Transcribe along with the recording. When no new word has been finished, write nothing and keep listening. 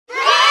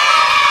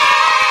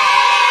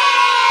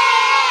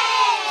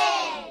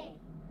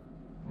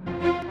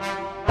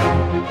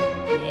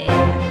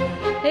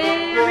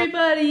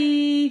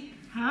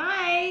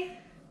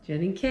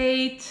getting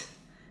Kate.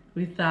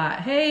 We thought,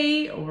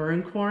 hey, we're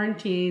in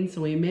quarantine, so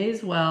we may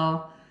as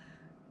well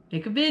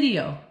make a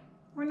video.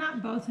 We're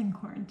not both in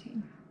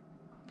quarantine.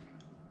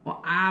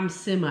 Well, I'm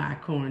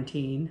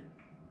semi-quarantine.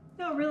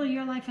 No, really,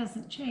 your life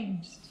hasn't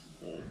changed.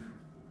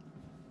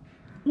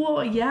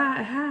 Well,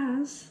 yeah, it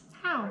has.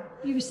 How?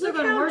 You still Look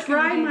go to how work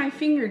dry every day. my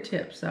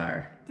fingertips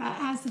are. That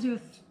has to do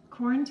with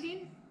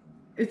quarantine?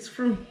 It's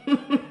from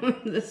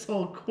this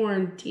whole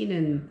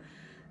quarantining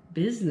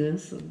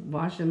business of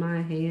washing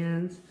my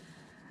hands.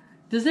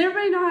 Does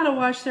everybody know how to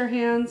wash their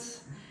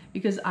hands?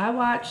 Because I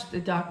watched the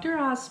Dr.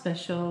 Oz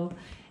special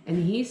and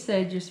he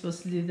said you're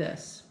supposed to do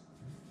this.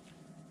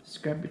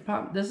 Scrub your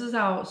palm. This is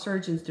how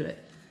surgeons do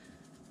it.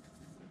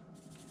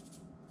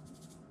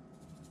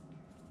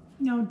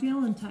 No,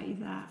 Dylan taught you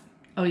that.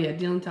 Oh yeah,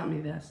 Dylan taught me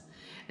this.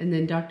 And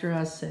then Dr.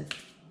 Oz said,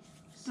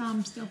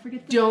 Thumbs, don't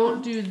forget the don't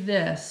thumbs. do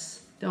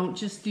this. Don't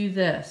just do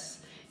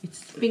this.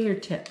 It's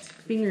fingertips,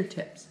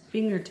 fingertips,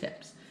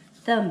 fingertips.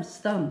 Thumbs,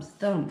 thumbs,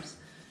 thumbs.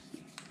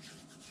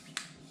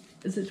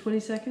 Is it 20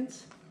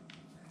 seconds?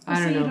 I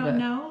don't know. You don't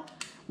know?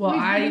 Well,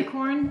 We've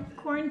been in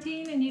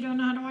quarantine and you don't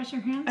know how to wash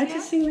your hands I yet?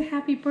 just sing the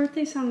happy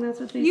birthday song. That's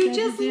what they You said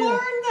just to do. learned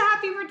the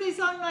happy birthday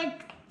song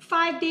like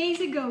 5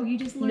 days ago. You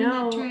just learned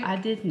that trick. No, I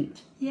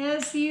didn't.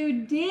 Yes,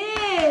 you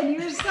did.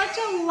 You're such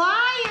a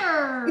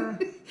liar.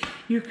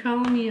 You're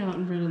calling me out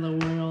in front of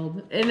the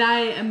world. And I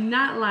am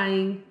not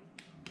lying.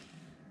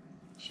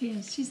 She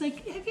is. She's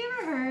like, have you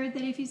ever heard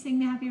that if you sing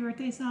the happy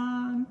birthday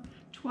song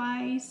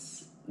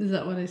twice? Is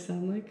that what I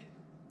sound like?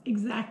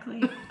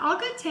 Exactly. I'll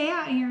get Taya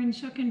out here and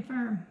she'll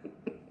confirm.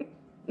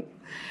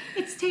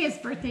 It's Taya's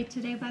birthday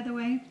today, by the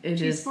way.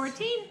 She's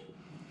 14.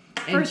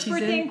 First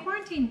birthday in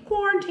quarantine.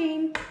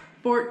 Quarantine.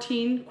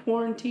 14,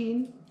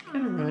 quarantine.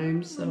 Kind of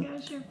rhymes. So. Oh my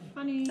gosh, you're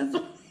funny. That's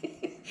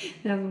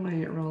why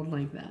it rolled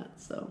like that.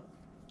 So.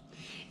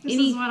 This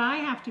is what I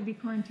have to be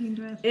quarantined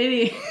with.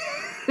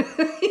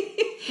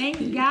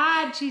 Thank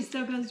God she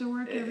still goes to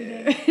work every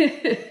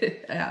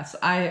day. Yes,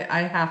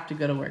 I have to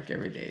go to work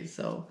every day,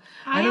 so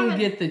I don't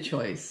get the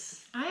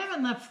choice. I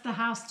haven't left the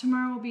house.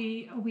 Tomorrow will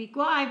be a week.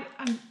 Well, I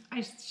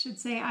should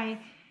say I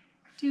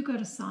do go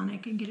to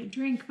Sonic and get a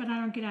drink, but I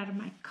don't get out of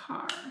my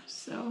car.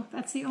 So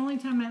that's the only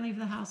time I leave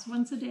the house.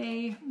 Once a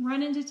day,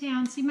 run into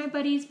town, see my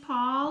buddies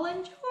Paul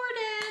and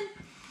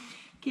Jordan,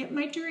 get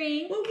my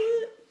drink,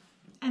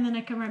 and then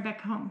I come right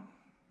back home.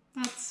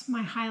 That's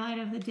my highlight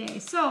of the day.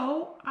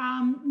 So,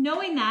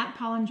 knowing that,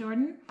 Paul and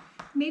Jordan,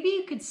 maybe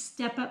you could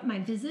step up my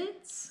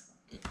visits.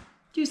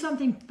 Do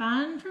something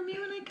fun for me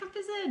when I come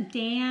visit. A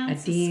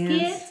dance, a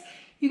skit.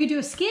 You could do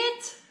a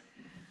skit.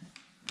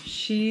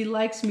 She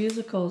likes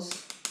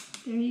musicals.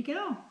 There you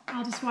go.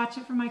 I'll just watch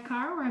it from my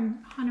car where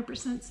I'm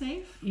 100%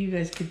 safe. You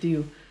guys could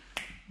do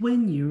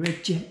When You're a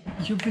Jet,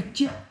 You're a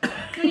Jet.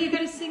 No, you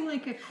gotta sing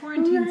like a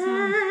quarantine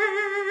song.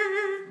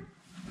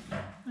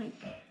 Like,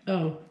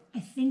 oh. I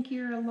think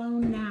you're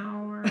alone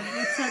now, or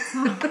what's that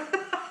song?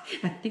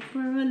 I think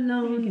we're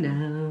alone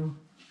now.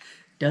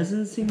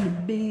 Doesn't seem to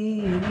be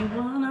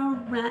anyone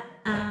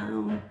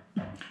around.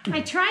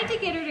 I tried to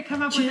get her to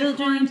come up with a Children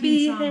quarantine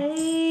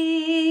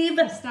behave.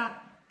 song. Stop.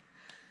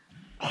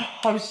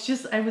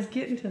 I was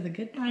getting to the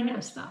good part. I know,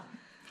 stop.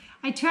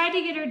 I tried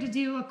to get her to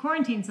do a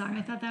quarantine song.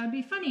 I thought that would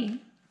be funny.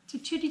 To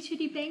chitty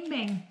chitty bang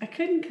bang. I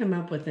couldn't come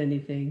up with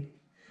anything.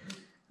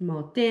 I'm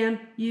all, damn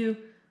you.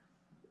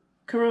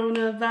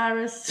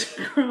 Coronavirus,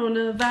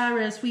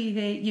 coronavirus, we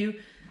hate you.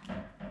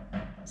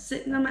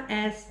 Sitting on my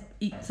ass,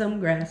 eat some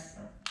grass.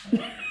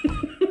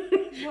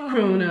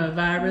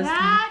 Coronavirus.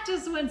 That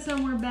just went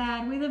somewhere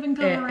bad. We live in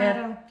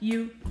Colorado.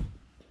 You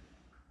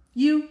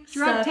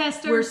drug suck.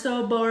 tester. We're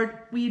so bored.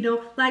 We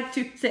don't like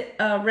to sit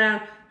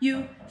around.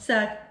 You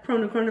suck.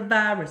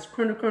 Coronavirus,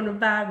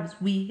 coronavirus.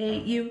 We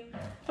hate you.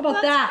 How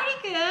about that?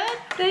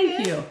 That's pretty good.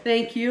 Thank you.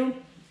 Thank you.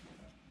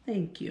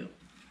 Thank you.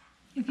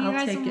 If you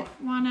guys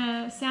want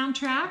a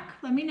soundtrack,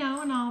 let me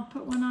know and I'll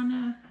put one on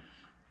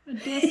a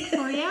disc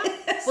for you.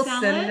 We'll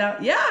send it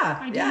out. Yeah.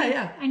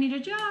 I need a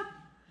job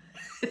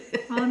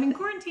while I'm in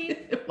quarantine.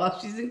 While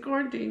she's in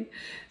quarantine.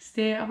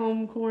 Stay at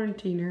home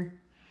quarantiner.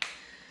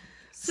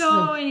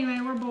 So anyway,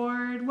 we're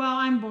bored. Well,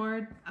 I'm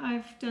bored.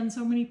 I've done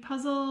so many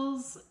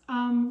puzzles.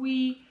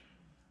 We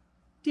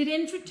did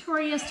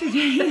inventory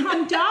yesterday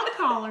on dog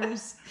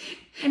collars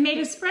and made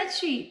a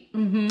spreadsheet.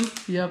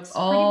 Mm-hmm. Yep.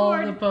 All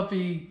the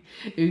puppy.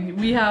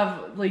 We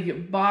have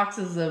like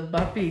boxes of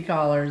puppy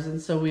collars,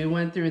 and so we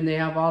went through and they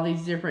have all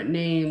these different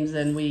names,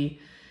 and we,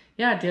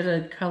 did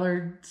a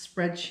colored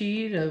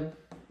spreadsheet of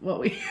what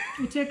we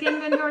took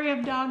inventory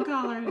of dog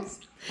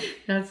collars.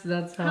 That's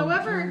how.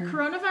 However,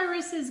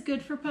 coronavirus is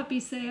good for puppy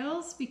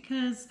sales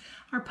because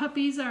our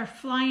puppies are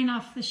flying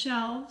off the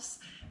shelves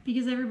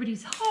because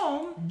everybody's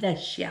home. The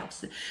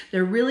shelves.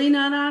 They're really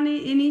not on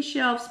any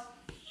shelves,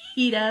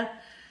 PETA.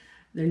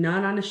 They're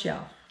not on a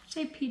shelf.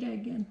 Say PETA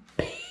again.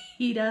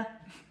 PETA.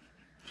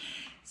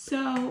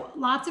 So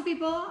lots of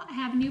people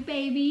have new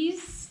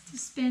babies to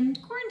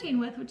spend quarantine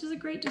with, which is a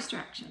great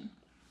distraction.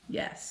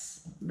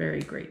 Yes,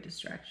 very great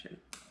distraction.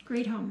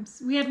 Great homes.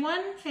 We had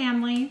one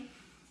family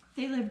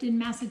they lived in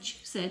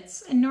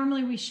Massachusetts, and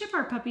normally we ship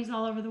our puppies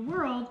all over the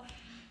world,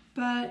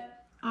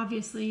 but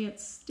obviously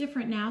it's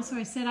different now. So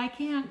I said, I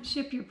can't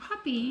ship your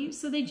puppy.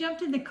 So they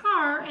jumped in the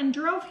car and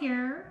drove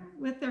here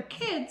with their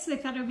kids. They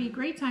thought it would be a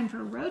great time for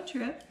a road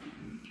trip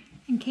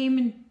and came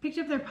and picked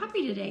up their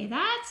puppy today.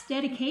 That's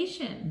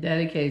dedication.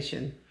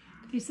 Dedication.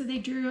 They said they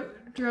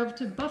drove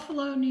to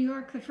Buffalo, New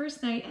York the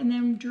first night, and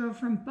then drove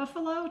from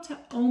Buffalo to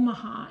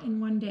Omaha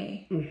in one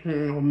day.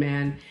 Oh,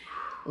 man.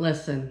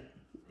 Listen,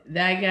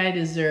 that guy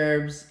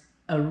deserves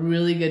a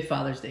really good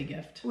Father's Day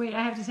gift. Wait,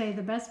 I have to say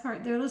the best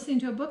part. They're listening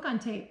to a book on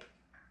tape.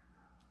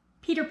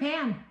 Peter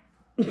Pan.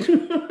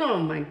 Oh,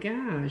 my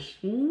gosh.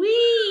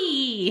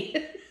 Wee!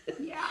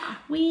 Yeah.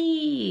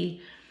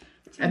 Wee!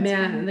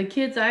 Man, the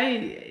kids,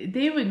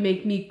 they would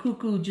make me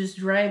cuckoo just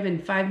driving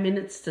 5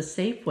 minutes to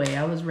Safeway.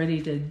 I was ready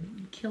to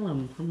kill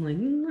them. I'm like,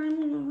 I'm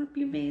gonna rip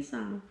your face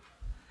off.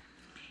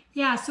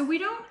 Yeah, so we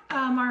don't,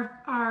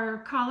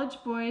 our college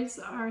boys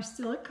are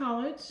still at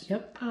college.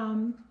 Yep.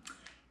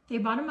 They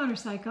bought a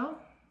motorcycle.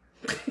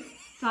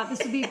 Thought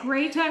this would be a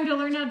great time to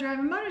learn how to drive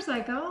a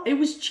motorcycle. It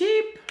was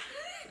cheap.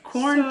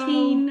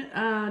 Quarantine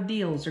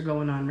deals are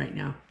going on right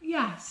now.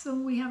 Yeah, so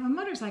we have a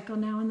motorcycle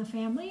now in the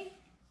family.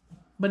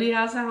 But he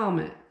has a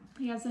helmet.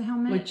 He has a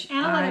helmet Which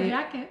and a leather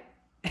jacket.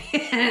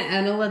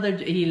 And a leather,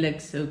 he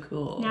looks so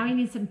cool. Now he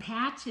needs some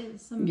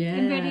patches.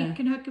 Anybody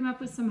can hook him up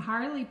with some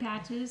Harley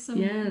patches, some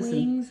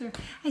wings. Or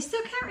I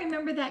still can't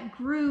remember that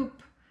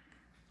group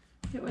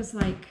that was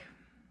like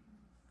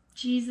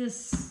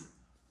Jesus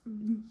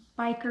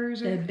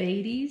bikers. Or the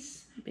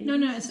Beatties? No,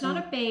 it's not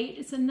a bait.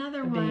 It's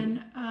another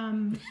one.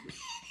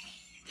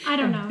 I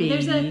don't know.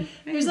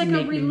 There's like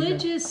a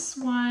religious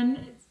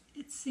one.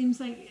 It seems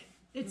like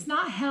it's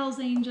not Hell's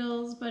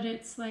Angels, but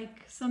it's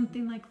like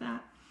something like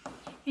that.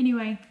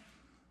 Anyway,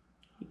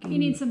 he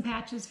needs some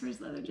patches for his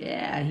leather jacket.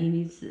 Yeah, he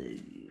needs to,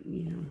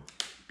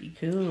 be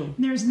cool. And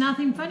there's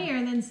nothing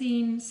funnier than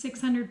seeing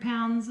 600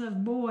 pounds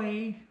of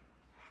boy.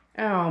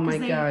 Oh my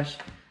gosh.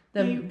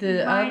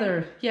 The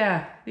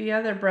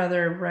other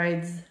brother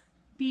rides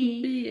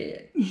B.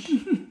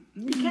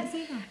 You can't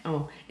say that.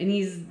 Oh, and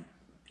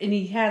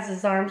he has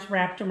his arms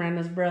wrapped around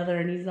his brother,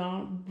 and he's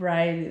all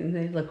riding, and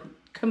they look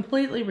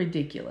completely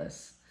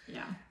ridiculous.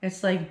 Yeah.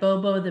 It's like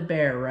Bobo the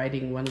bear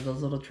riding one of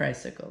those little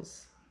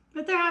tricycles.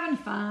 But they're having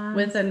fun.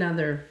 With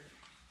another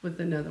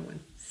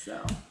one.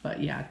 So.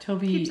 But yeah,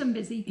 Toby keeps them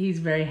busy. He's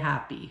very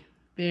happy.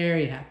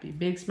 Very happy.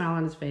 Big smile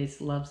on his face,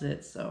 loves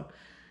it. So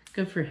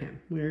good for him.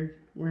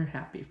 We're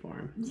happy for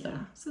him. So. Yeah.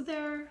 So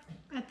they're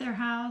at their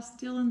house.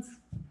 Dylan's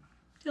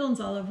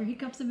all over. He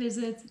comes to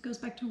visit, goes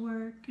back to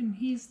work, and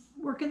he's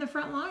working the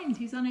front lines.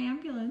 He's on an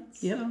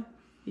ambulance. Yep. So.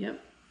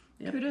 Yep.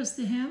 Kudos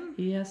to him.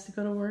 He has to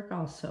go to work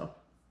also.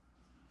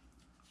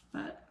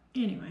 But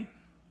anyway.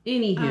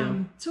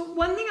 Anywho. So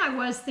one thing I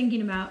was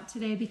thinking about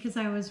today, because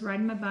I was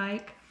riding my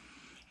bike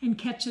and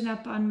catching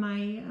up on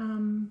my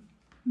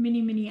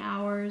many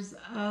hours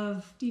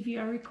of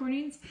DVR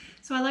recordings.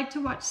 So I like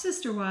to watch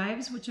Sister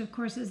Wives, which of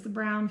course is the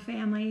Brown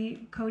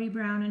family, Cody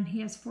Brown, and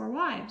he has 4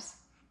 wives.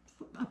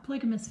 A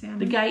polygamous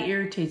family. The guy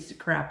irritates the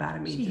crap out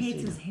of me. She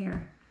hates his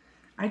hair.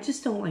 I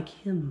just don't like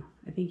him.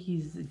 I think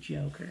he's a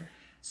joker.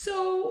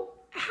 So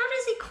how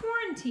does he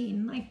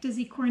quarantine? Like, does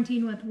he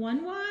quarantine with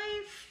one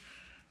wife?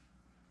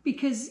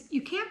 Because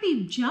you can't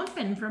be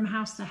jumping from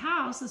house to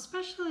house,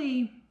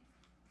 especially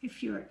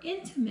if you're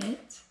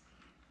intimate.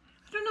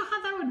 I don't know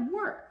how that would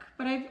work,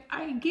 but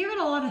I gave it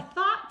a lot of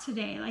thought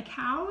today. Like,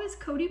 how is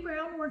Cody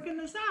Brown working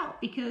this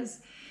out? Because,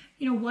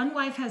 one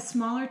wife has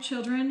smaller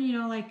children,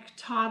 like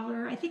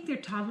toddler. I think they're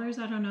toddlers,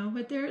 I don't know,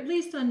 but they're at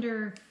least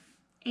under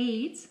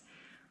 8.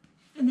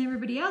 And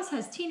everybody else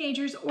has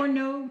teenagers or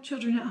no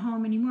children at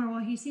home anymore.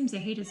 Well, he seems to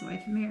hate his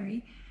wife,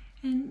 Mary.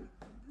 And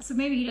so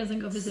maybe he doesn't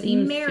go visit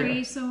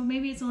Mary, so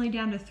maybe it's only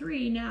down to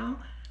 3 now.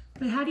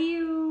 But how do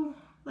you,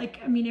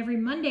 every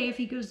Monday, if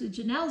he goes to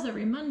Janelle's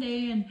every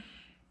Monday and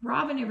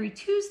Robin every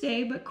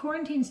Tuesday, but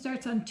quarantine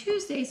starts on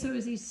Tuesday, so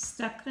is he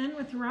stuck then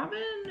with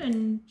Robin?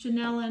 And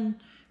Janelle and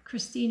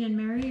Christine and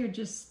Mary are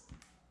just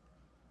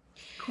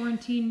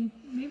quarantine,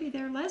 maybe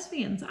they're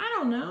lesbians. I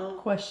don't know.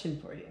 Question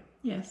for you.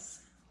 Yes.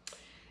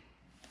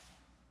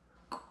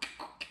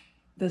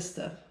 This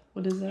stuff.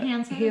 What is that?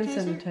 Hand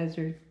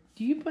sanitizer.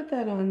 Do you put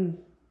that on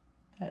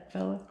that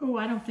fella? Oh,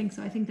 I don't think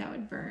so. I think that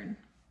would burn.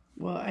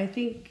 Well, I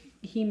think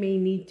he may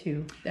need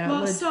to.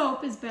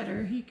 Soap is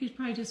better. He could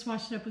probably just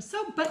wash it up with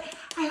soap. But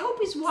I hope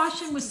he's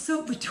washing with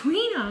soap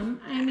between them.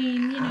 I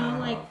mean,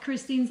 like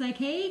Christine's like,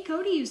 hey,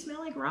 Cody, you smell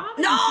like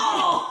Robin.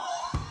 No!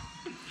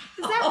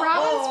 Is that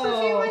Robin's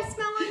perfume I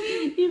smell on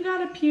you? You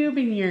got a pube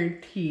in your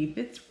teeth.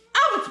 It's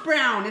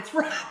brown. It's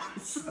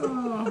Robin's.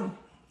 Oh.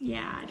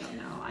 Yeah, I don't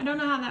know. I don't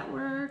know how that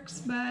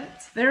works,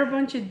 but... They're a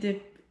bunch of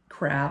dick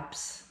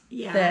craps.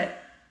 Yeah.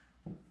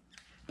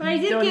 But I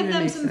did give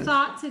them some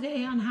thought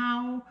today on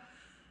how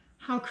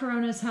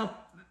Corona's help...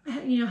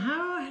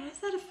 how does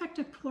that affect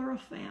a plural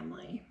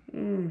family?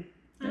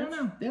 I don't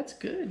know. That's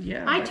good,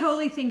 yeah. I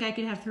totally think I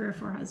could have 3 or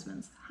 4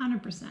 husbands.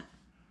 100%.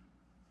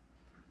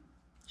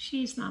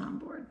 She's not on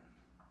board.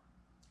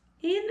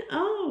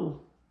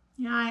 N-O.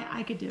 Yeah,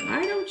 I could do it.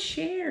 I don't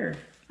share.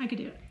 I could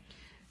do it.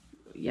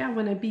 Yeah,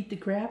 when I beat the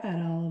crap out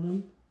of all of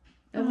them.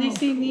 Have they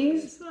seen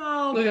these?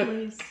 Oh, Look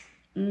please.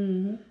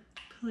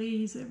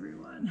 Please,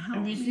 everyone, help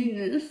Have you me. seen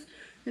this?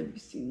 Have you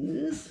seen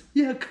this?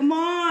 Yeah, come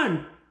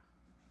on.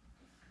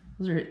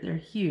 They're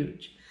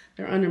huge.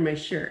 They're under my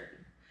shirt.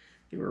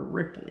 They were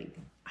rippling.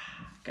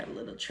 Got a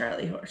little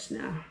Charlie horse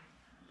now.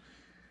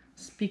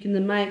 Speaking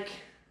the mic.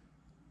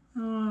 Oh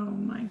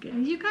my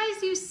goodness. You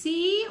guys, you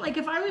see? Like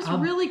if I was I'll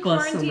really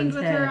bust quarantined someone's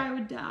with head. her, I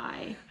would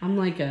die. I'm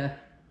like a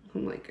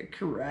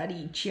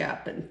karate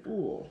chopping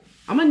fool.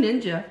 I'm a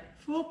ninja.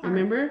 Full part.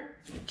 Remember?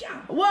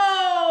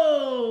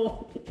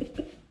 Whoa!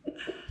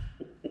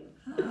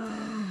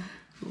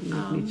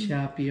 Let me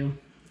chop you.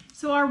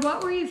 So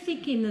what were you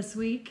thinking this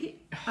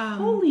week?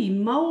 Holy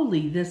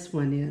moly, this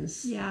one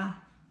is. Yeah.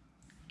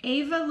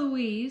 Ava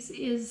Louise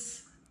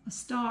is a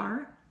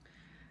star.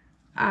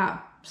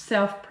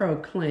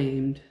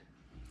 Self-proclaimed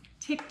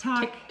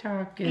TikTok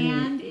and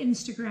and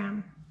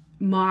Instagram.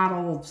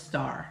 model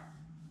star.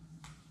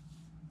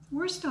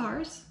 We're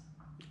stars.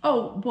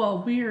 Oh,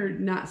 well, we're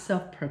not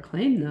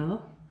self-proclaimed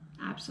though.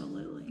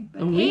 Absolutely.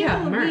 But And we Ava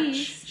have merch.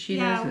 Louise, She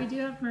yeah, doesn't. we do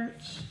have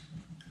merch.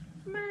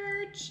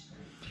 Merch.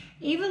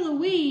 Ava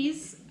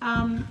Louise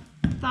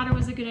thought it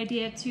was a good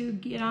idea to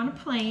get on a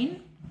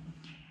plane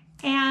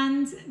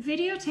and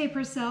videotape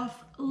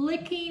herself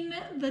licking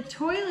the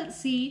toilet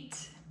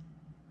seat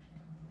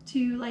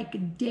to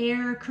like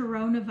dare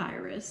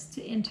coronavirus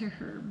to enter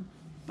her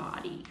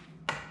body.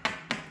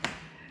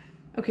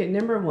 Okay,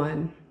 number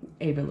one,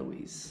 Ava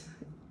Louise.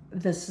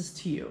 This is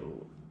to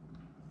you.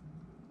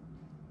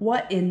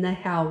 What in the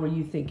hell were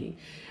you thinking?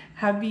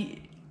 Has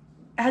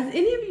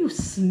any of you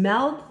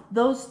smelled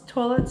those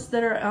toilets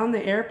that are on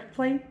the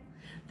airplane?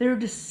 They're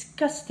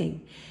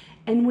disgusting.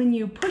 And when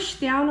you push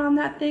down on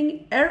that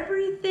thing,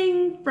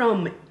 everything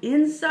from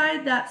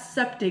inside that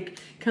septic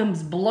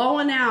comes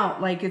blowing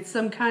out like it's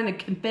some kind of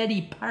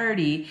confetti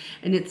party,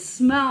 and it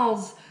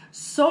smells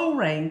so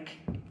rank.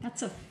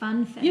 That's a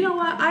fun thing. You know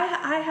what?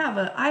 I have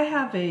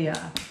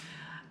a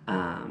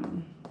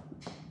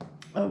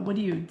what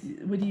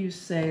do you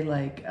say,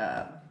 like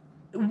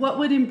what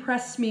would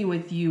impress me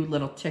with you,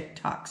 little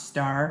TikTok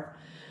star,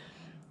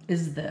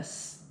 is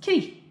this.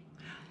 Kitty.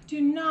 Do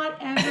not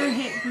ever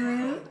hit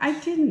Groot. I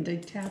didn't. I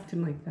tapped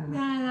him like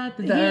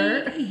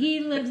that.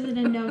 He lives in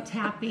a no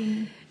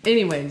tapping.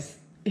 Anyways,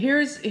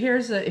 here's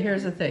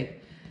a thing.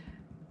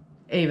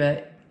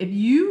 Ava, if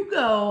you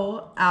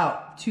go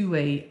out to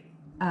a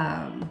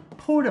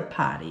porta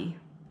potty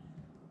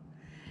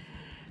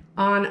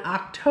on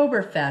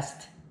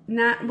Oktoberfest,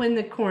 not when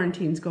the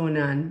quarantine's going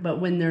on, but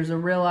when there's a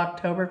real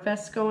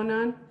Oktoberfest going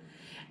on,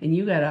 and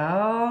you got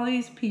all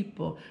these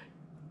people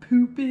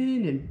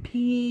pooping and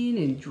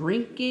peeing and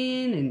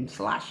drinking and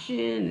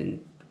sloshing and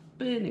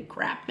pooping and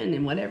crapping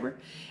and whatever,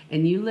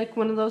 and you lick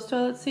one of those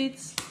toilet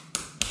seats,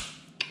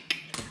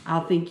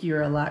 I'll think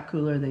you're a lot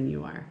cooler than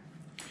you are.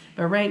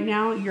 But right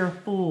now, you're a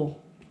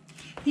fool.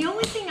 The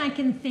only thing I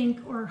can think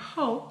or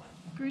hope,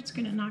 Groot's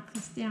gonna knock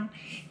this down,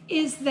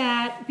 is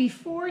that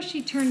before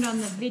she turned on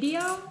the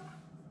video,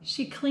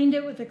 she cleaned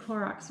it with a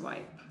Clorox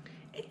wipe.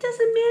 It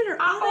doesn't matter.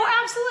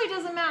 Absolutely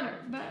doesn't matter.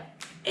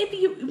 But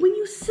when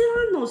you sit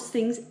on those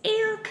things,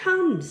 air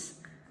comes.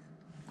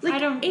 Like I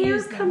don't air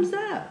use them. comes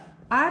up.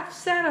 I've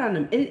sat on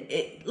them.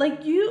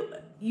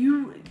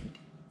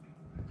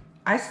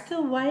 I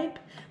still wipe,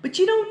 but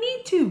you don't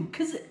need to,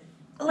 because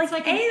it's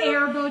like an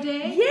air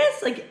bidet.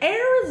 Yes, like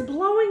air is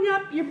blowing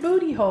up your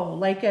booty hole.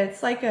 Like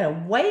it's like a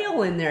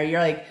whale in there. You're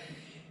like,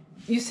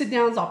 you sit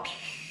down, it's all,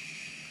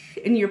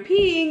 and you're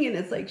peeing, and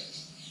it's like,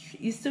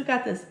 you still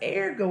got this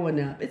air going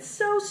up. It's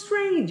so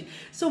strange.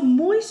 So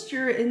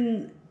moisture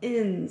in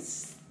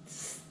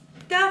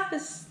stuff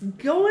is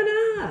going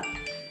up.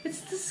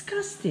 It's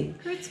disgusting.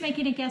 Groot's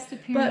making a guest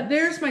appearance. But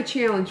there's my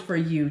challenge for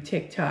you,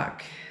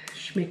 TikTok,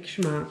 schmick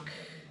schmuck,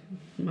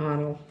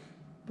 model,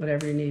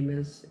 whatever your name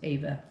is,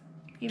 Ava.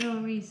 Ava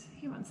Louise,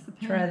 he wants the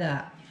pen. Try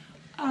that.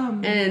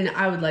 And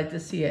I would like to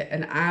see it,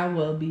 and I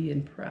will be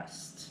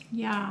impressed.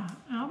 Yeah,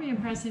 I'll be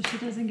impressed if she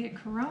doesn't get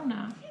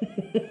corona.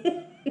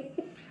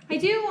 I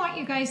do want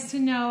you guys to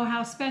know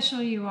how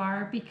special you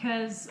are,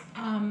 because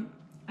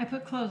I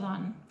put clothes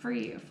on for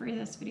you for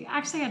this video.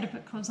 Actually, I had to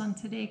put clothes on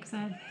today because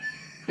I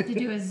had to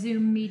do a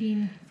Zoom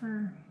meeting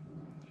for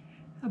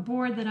a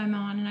board that I'm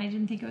on, and I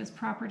didn't think it was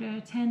proper to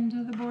attend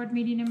the board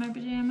meeting in my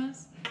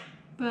pajamas.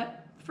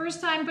 But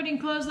first time putting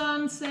clothes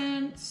on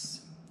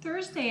since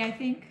Thursday, I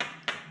think.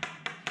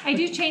 I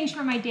do change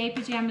from my day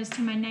pajamas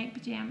to my night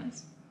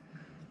pajamas.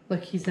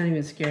 Look, he's not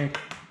even scared.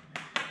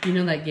 You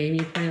know that game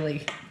you play,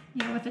 like,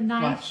 Yeah, with a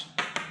knife. watch.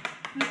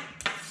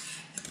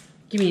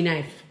 Give me a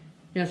knife.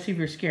 You know, see if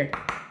you're scared.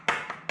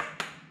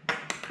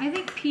 I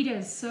think PETA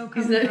is so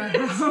He's coming not, to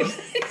our house.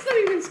 he's not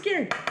even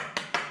scared.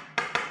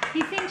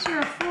 He thinks you're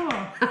a fool.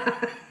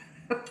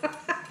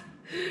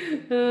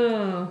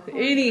 Oh,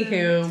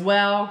 anywho,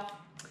 well,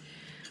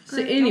 so Groot, don't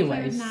play with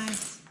anyways,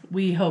 knives.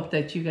 we hope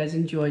that you guys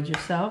enjoyed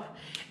yourself.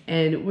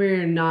 And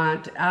we're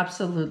not,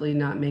 absolutely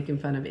not making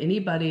fun of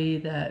anybody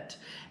that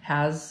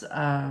has,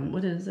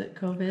 what is it,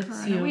 COVID?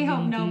 Corona. We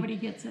hope nobody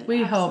gets it.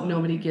 We hope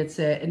nobody gets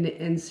it.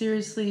 And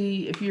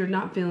seriously, if you're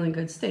not feeling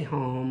good, stay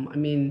home. I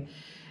mean,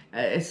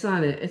 it's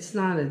not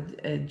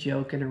a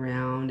joking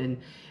around.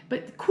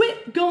 But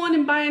quit going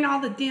and buying all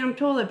the damn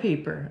toilet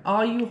paper,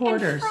 all you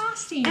hoarders. And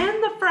frosting.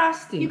 And the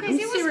frosting. You guys,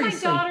 it was my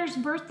daughter's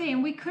birthday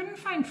and we couldn't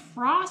find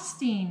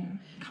frosting.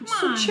 Come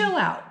on. So chill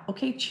out,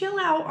 okay? Chill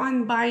out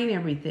on buying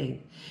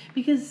everything.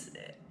 Because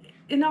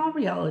in all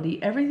reality,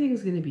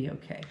 everything's going to be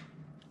okay.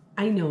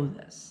 I know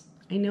this.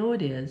 I know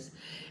it is.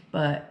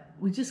 But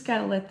we just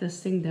got to let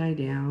this thing die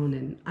down.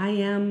 And I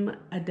am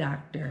a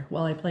doctor.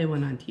 Well, I play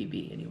one on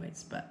TV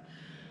anyways, but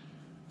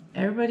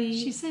everybody...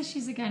 She says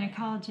she's a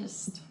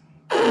gynecologist.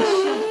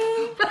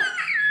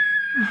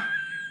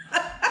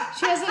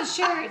 She has a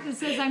shirt that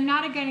says, I'm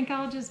not a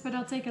gynecologist, but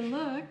I'll take a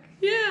look.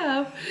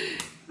 Yeah.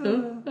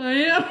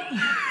 I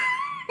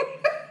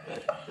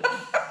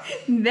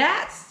am.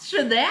 That's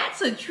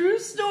a true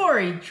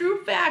story.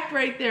 True fact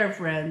right there,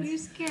 friends. You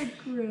scared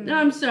Groot. No,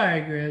 I'm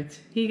sorry, Groot.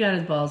 He got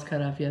his balls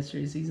cut off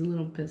yesterday, so he's a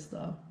little pissed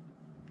off.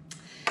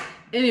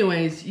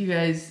 Anyways, you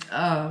guys,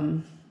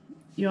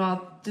 you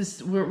all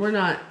just, we're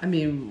not, I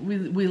mean,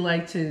 we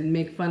like to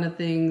make fun of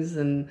things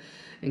and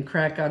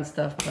crack on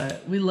stuff,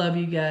 but we love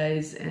you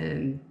guys,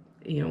 and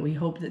you know, we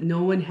hope that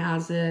no one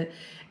has it.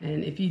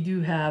 And if you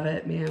do have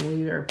it, man,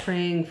 we are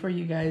praying for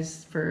you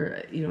guys,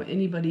 for, you know,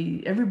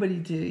 everybody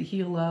to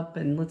heal up,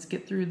 and let's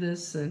get through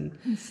this and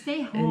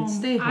stay home. And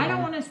stay home. I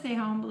don't want to stay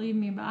home, believe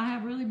me, but I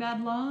have really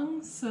bad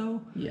lungs,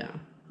 so yeah,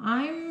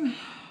 I'm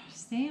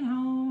staying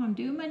home. I'm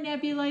doing my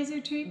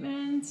nebulizer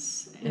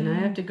treatments. And I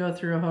have to go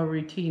through a whole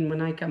routine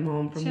when I come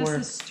home from work.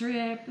 Just a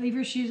strip, leave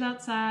her shoes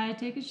outside,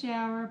 take a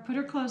shower, put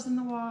her clothes in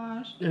the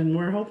wash. And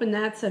we're hoping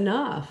that's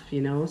enough,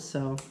 you know,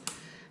 so,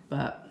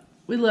 but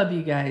we love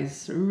you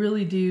guys, we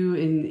really do,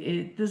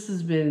 and this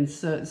has been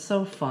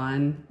so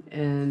fun,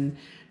 and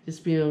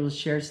just being able to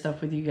share stuff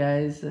with you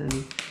guys.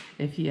 And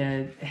if you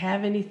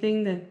have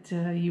anything that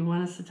you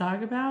want us to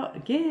talk about,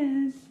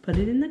 again, put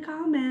it in the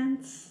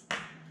comments.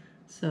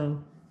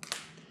 So,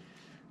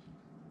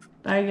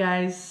 bye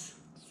guys.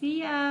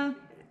 See ya.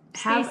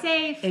 Have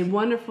Stay safe. A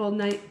wonderful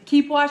night.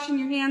 Keep washing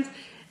your hands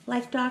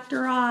like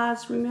Dr.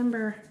 Oz.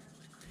 Remember,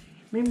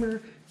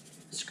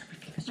 scrub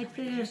your fingers. Like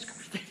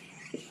this.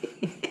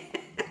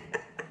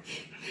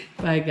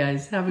 Bye,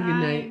 guys. Have a good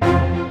night.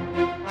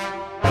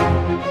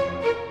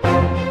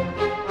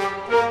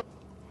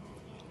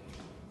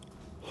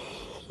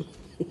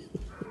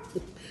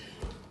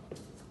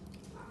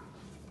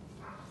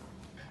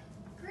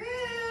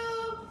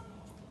 Groot!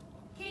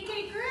 Kitty,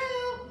 kitty,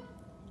 Groot!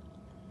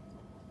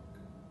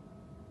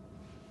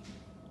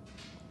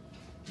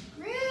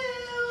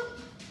 Groot!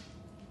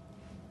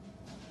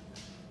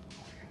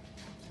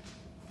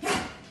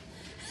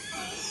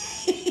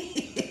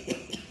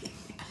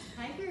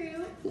 Hi,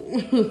 Groot.